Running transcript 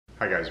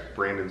Hi guys,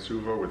 Brandon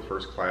Suva with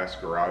First Class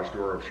Garage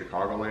Door of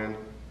Chicagoland.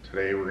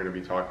 Today we're going to be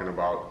talking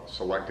about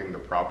selecting the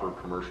proper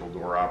commercial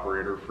door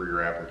operator for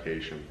your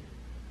application.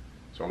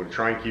 So I'm going to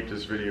try and keep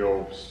this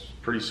video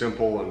pretty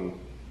simple and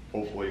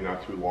hopefully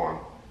not too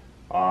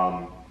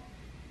long.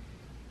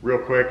 Real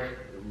quick,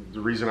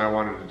 the reason I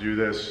wanted to do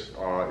this,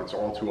 it's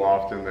all too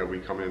often that we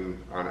come in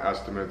on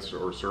estimates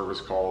or service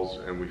calls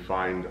and we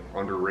find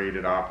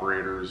underrated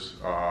operators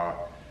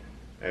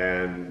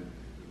and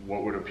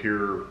what would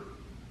appear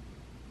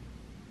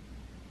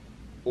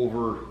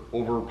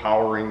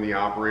overpowering the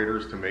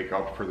operators to make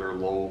up for their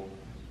low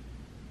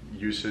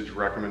usage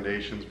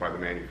recommendations by the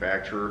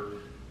manufacturer.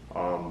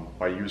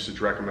 By usage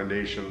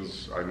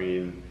recommendations, I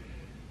mean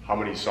how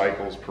many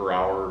cycles per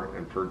hour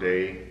and per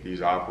day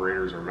these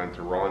operators are meant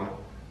to run.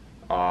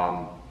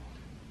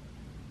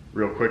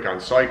 Real quick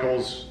on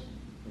cycles,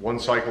 one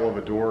cycle of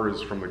a door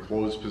is from the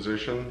closed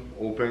position,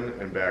 open,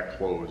 and back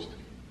closed.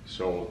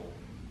 So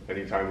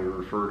anytime we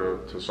refer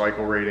to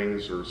cycle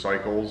ratings or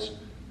cycles,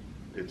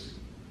 it's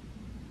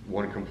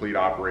one complete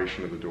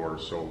operation of the door,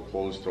 so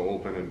closed to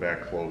open and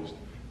back closed.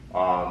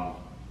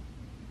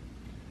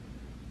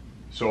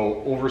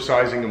 So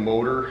oversizing a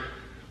motor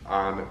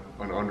on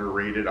an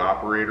underrated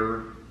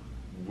operator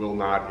will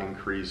not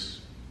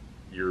increase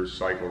your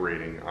cycle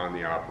rating on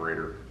the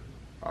operator.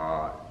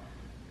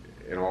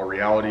 In all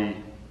reality,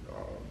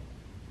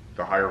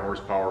 the higher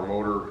horsepower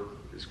motor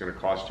is going to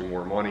cost you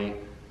more money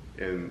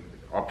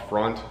up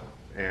front,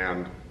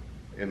 and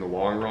in the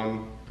long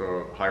run,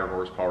 the higher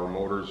horsepower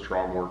motors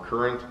draw more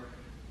current,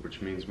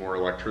 which means more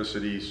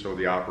electricity, so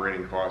the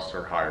operating costs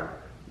are higher.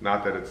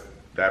 Not that it's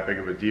that big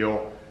of a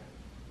deal,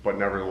 but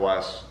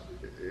nevertheless,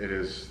 it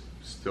is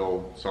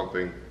still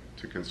something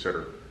to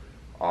consider,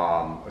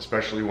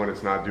 especially when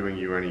it's not doing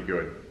you any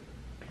good.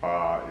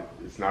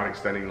 It's not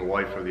extending the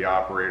life of the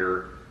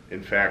operator.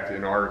 In fact,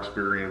 in our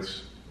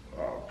experience,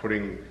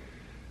 putting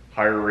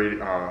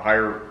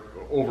higher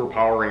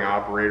overpowering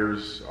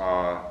operators,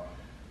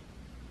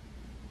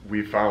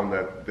 we found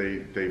that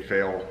they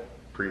fail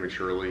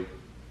prematurely.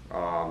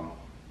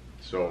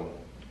 So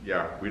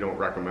yeah, we don't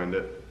recommend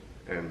it.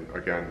 And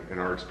again, in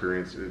our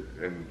experience,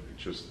 and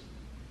just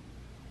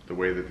the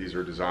way that these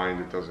are designed,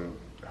 it doesn't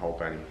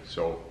help any.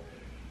 So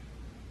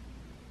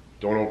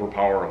don't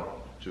overpower them,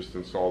 just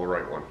install the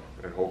right one.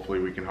 And hopefully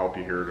we can help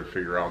you here to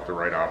figure out the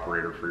right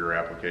operator for your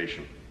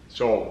application.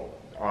 So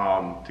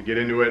to get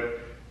into it,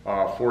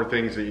 4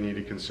 things that you need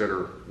to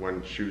consider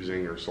when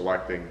choosing or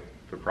selecting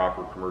the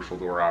proper commercial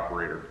door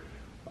operator.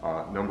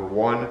 Number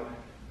 1,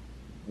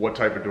 what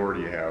type of door do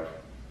you have?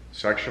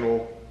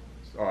 Sectional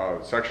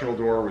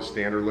door with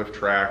standard lift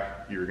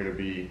track. You're going to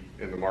be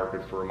in the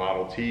market for a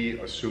Model T,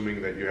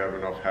 assuming that you have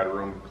enough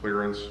headroom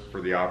clearance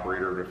for the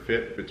operator to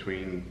fit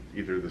between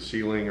either the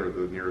ceiling or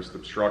the nearest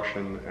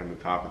obstruction and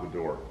the top of the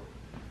door.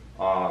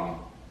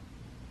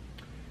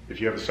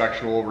 If you have a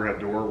sectional overhead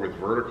door with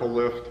vertical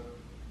lift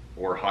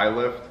or high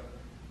lift,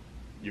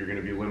 you're going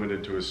to be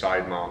limited to a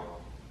side mount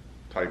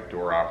type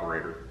door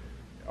operator.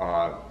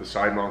 The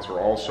side mounts are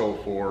also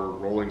for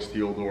rolling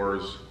steel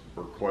doors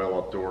or coil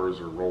up doors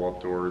or roll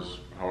up doors,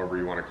 however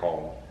you want to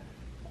call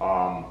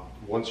them.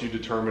 Once you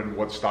determine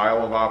what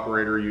style of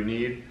operator you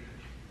need,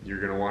 you're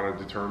going to want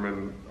to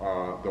determine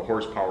the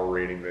horsepower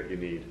rating that you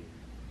need.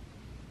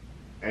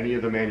 Any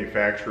of the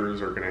manufacturers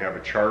are going to have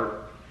a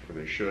chart, or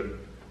they should.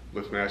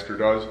 Liftmaster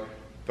does.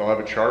 They'll have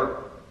a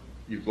chart.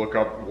 You look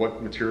up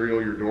what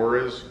material your door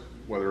is,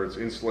 whether it's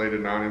insulated,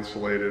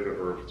 non-insulated,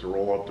 or if it's a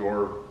roll-up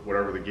door,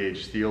 whatever the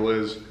gauge steel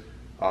is.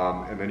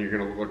 And then you're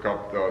going to look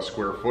up the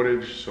square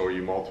footage, so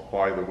you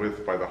multiply the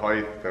width by the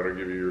height, that'll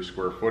give you your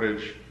square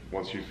footage.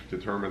 Once you've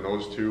determined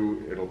those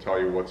two, it'll tell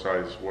you what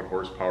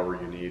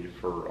horsepower you need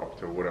for up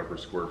to whatever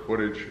square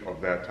footage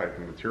of that type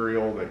of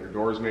material that your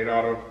door is made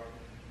out of.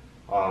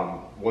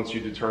 Once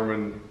you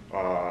determine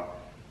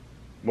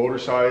motor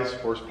size,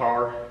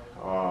 horsepower,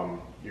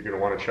 you're going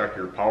to want to check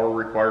your power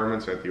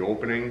requirements at the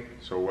opening,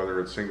 so whether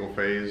it's single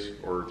phase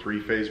or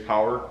 3-phase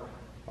power.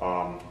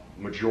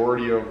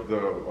 Majority of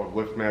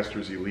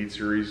Liftmaster's Elite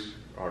Series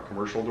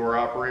commercial door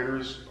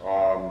operators,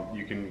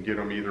 you can get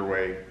them either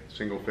way,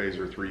 single phase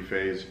or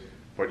 3-phase,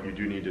 but you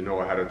do need to know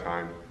ahead of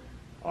time.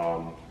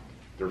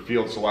 They're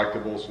field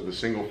selectable, so the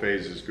single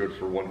phase is good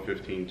for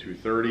 115,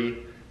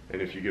 230,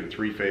 and if you get a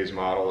 3-phase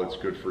model, it's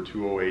good for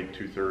 208,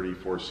 230,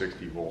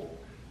 460 volt,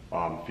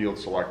 field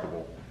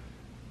selectable.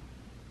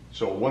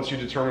 So once you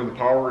determine the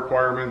power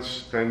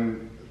requirements,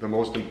 then the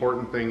most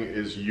important thing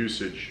is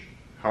usage.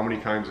 How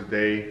many times a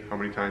day, how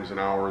many times an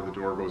hour the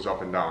door goes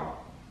up and down.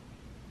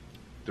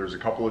 There's a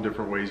couple of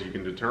different ways you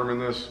can determine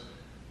this.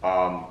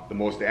 The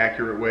most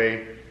accurate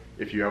way,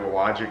 if you have a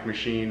logic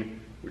machine,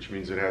 which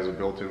means it has a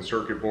built-in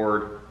circuit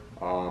board.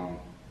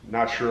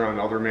 Not sure on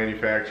other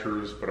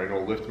manufacturers, but I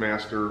know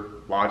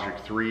Liftmaster, Logic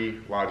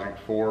 3, Logic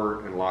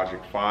 4, and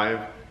Logic 5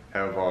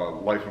 have a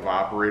life of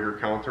operator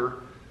counter.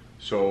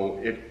 So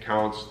it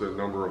counts the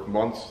number of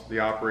months the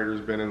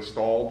operator's been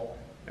installed,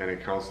 and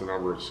it counts the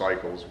number of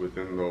cycles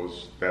within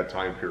that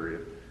time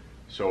period.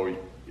 So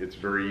it's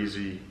very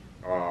easy,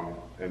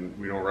 and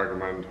we don't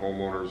recommend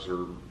homeowners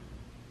or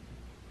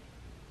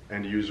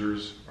end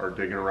users are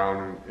digging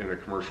around in a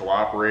commercial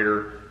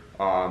operator,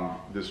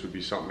 this would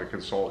be something to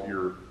consult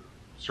your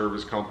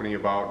service company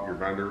about, your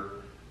vendor.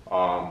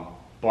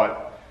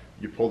 But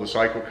you pull the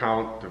cycle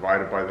count,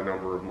 divide it by the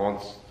number of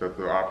months that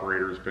the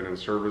operator has been in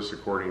service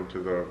according to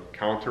the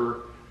counter,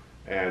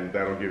 and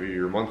that'll give you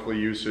your monthly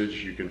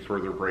usage. You can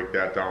further break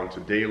that down to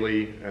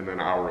daily and then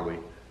hourly.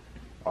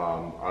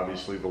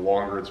 Obviously, the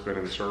longer it's been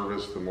in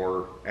service, the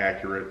more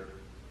accurate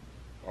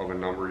of a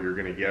number you're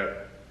going to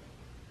get.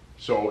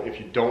 So if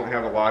you don't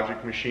have a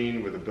logic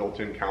machine with a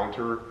built-in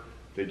counter,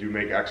 they do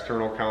make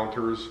external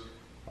counters.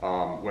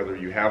 Whether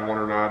you have one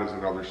or not is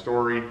another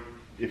story.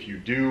 If you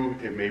do,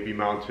 it may be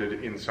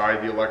mounted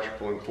inside the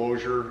electrical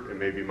enclosure. It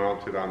may be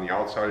mounted on the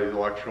outside of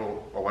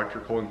the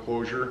electrical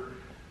enclosure.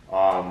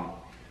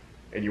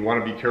 And you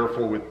want to be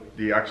careful with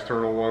the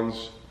external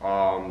ones,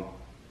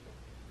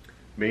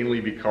 mainly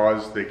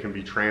because they can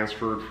be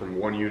transferred from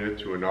one unit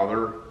to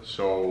another,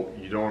 so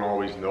you don't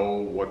always know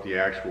what the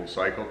actual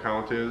cycle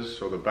count is.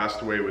 So the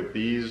best way with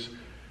these,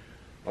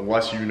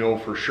 unless you know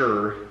for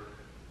sure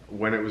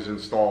when it was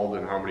installed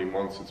and how many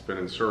months it's been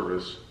in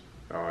service,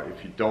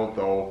 if you don't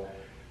though,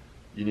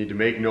 you need to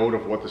make note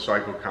of what the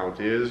cycle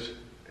count is,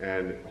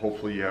 and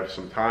hopefully you have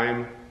some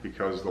time,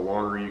 because the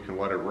longer you can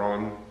let it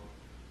run,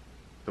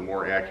 the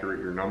more accurate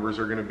your numbers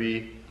are going to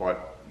be.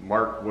 But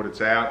mark what it's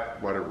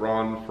at, let it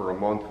run for a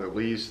month at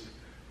least,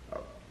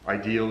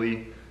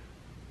 ideally.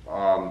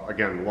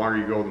 Again, the longer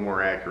you go, the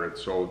more accurate.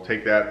 So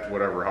take that,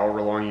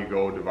 however long you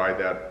go, divide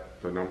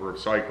that, the number of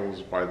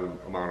cycles, by the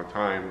amount of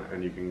time,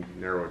 and you can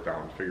narrow it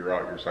down, figure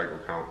out your cycle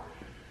count.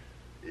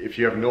 If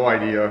you have no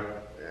idea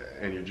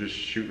and you're just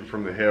shooting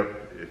from the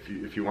hip, if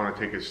you want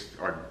to take a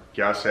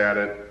guess at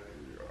it,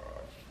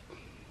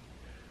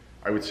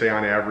 I would say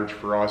on average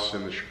for us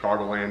in the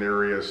Chicagoland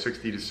area,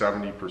 60 to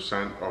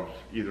 70% of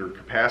either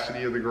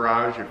capacity of the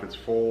garage, if it's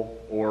full,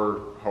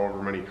 or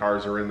however many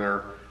cars are in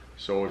there.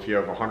 So if you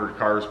have 100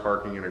 cars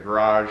parking in a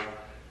garage,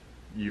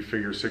 you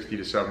figure 60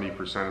 to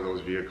 70% of those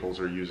vehicles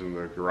are using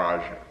the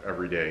garage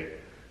every day.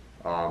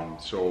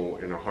 So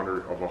in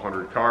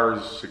 100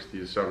 cars, 60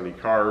 to 70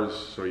 cars,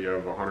 so you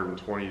have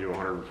 120 to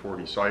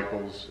 140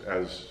 cycles,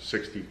 as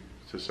 60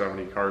 to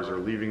 70 cars are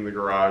leaving the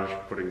garage,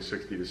 putting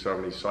 60 to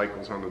 70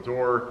 cycles on the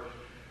door,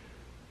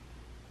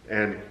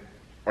 and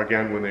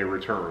again when they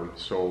return.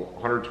 So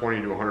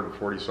 120 to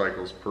 140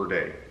 cycles per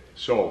day.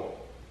 So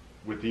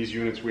with these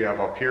units we have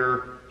up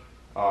here,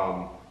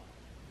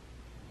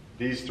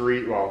 these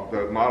three, well,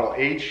 the Model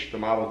H, the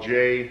Model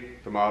J,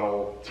 the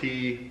Model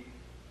T,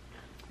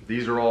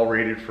 these are all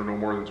rated for no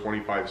more than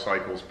 25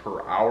 cycles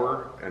per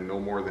hour and no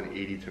more than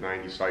 80 to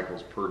 90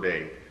 cycles per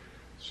day.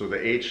 So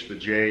the H, the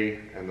J,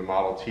 and the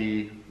Model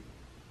T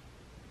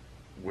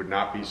would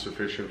not be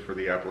sufficient for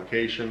the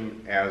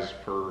application as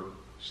per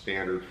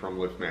standard from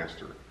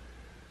Liftmaster.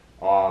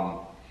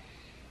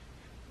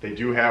 They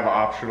do have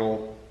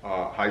optional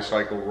high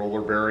cycle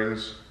roller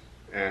bearings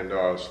and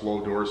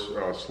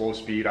slow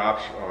speed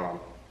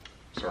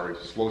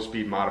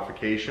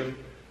modification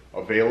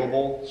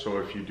available. So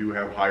if you do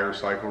have higher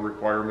cycle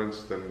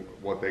requirements than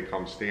what they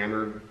come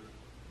standard,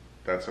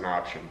 that's an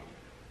option.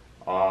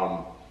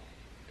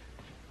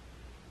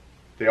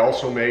 They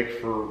also make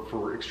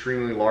for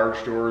extremely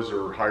large doors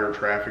or higher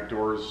traffic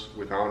doors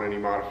without any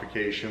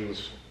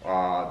modifications,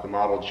 the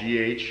Model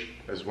GH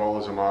as well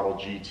as a Model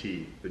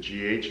GT. The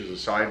GH is a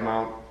side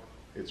mount.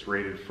 It's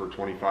rated for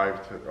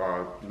 25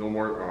 to no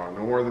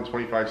more than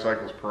 25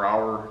 cycles per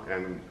hour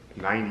and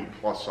 90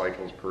 plus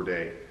cycles per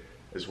day,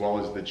 as well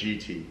as the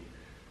GT.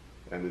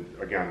 And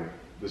again,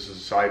 this is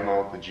a side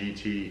mount. The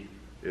GT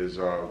is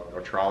a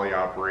trolley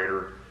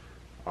operator.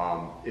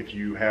 If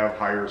you have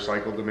higher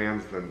cycle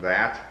demands than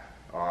that,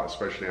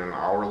 especially on an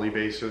hourly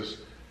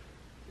basis,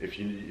 if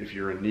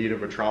you're in need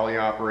of a trolley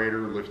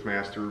operator,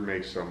 Liftmaster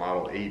makes a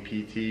Model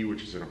APT,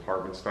 which is an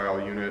apartment style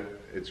unit.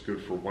 It's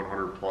good for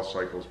 100 plus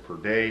cycles per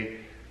day,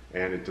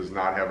 and it does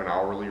not have an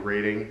hourly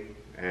rating.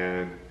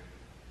 And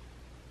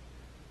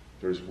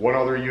there's one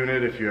other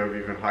unit if you have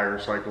even higher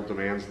cycle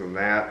demands than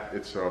that.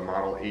 It's a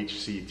Model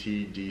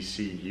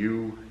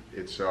HCTDCU.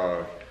 It's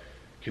a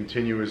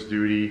continuous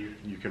duty.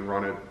 You can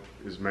run it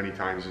as many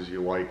times as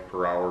you like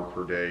per hour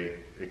per day.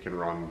 It can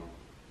run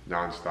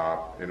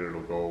non-stop and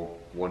it'll go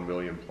 1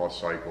 million plus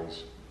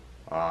cycles.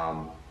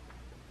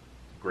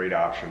 Great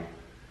option.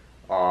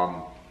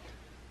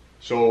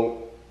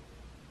 So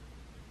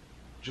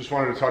just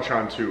wanted to touch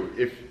on too,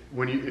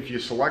 if you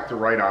select the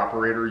right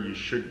operator, you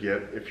should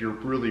get, if you're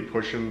really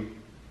pushing,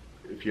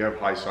 if you have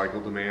high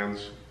cycle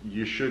demands,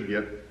 you should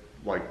get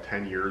like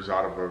 10 years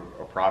out of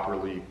a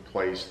properly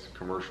placed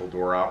commercial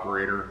door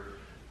operator.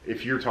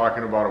 If you're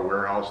talking about a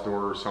warehouse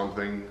door or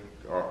something,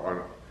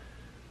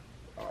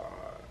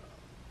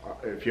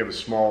 if you have a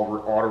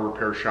small auto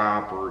repair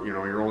shop, or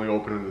you're only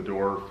opening the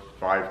door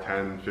 5,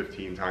 10,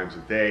 15 times a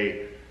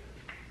day,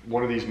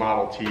 one of these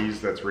Model Ts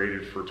that's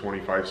rated for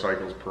 25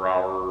 cycles per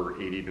hour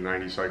or 80 to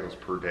 90 cycles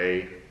per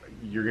day,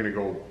 you're going to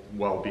go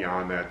well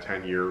beyond that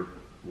 10-year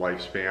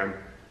lifespan.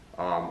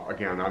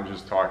 Again, I'm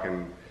just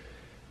talking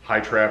high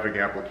traffic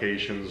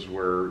applications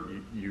where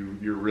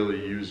you're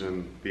really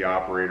using the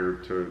operator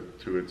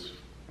to its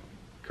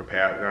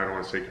capacity. I don't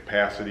want to say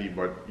capacity,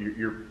 but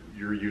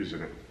you're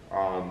using it.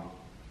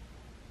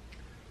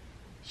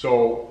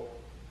 So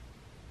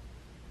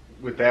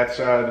with that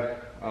said,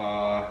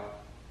 don't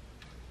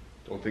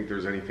think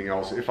there's anything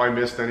else. If I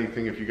missed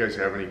anything, if you guys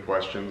have any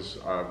questions,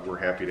 we're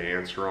happy to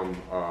answer them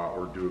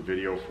or do a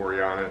video for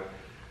you on it.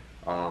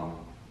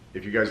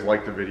 If you guys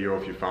liked the video,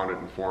 if you found it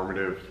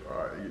informative,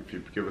 if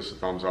you give us a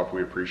thumbs up,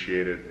 we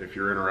appreciate it. If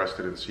you're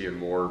interested in seeing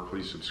more,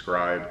 please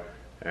subscribe.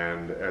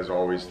 And as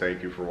always,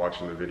 thank you for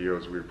watching the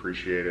videos. We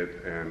appreciate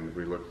it, and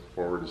we look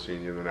forward to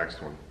seeing you in the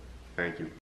next one. Thank you.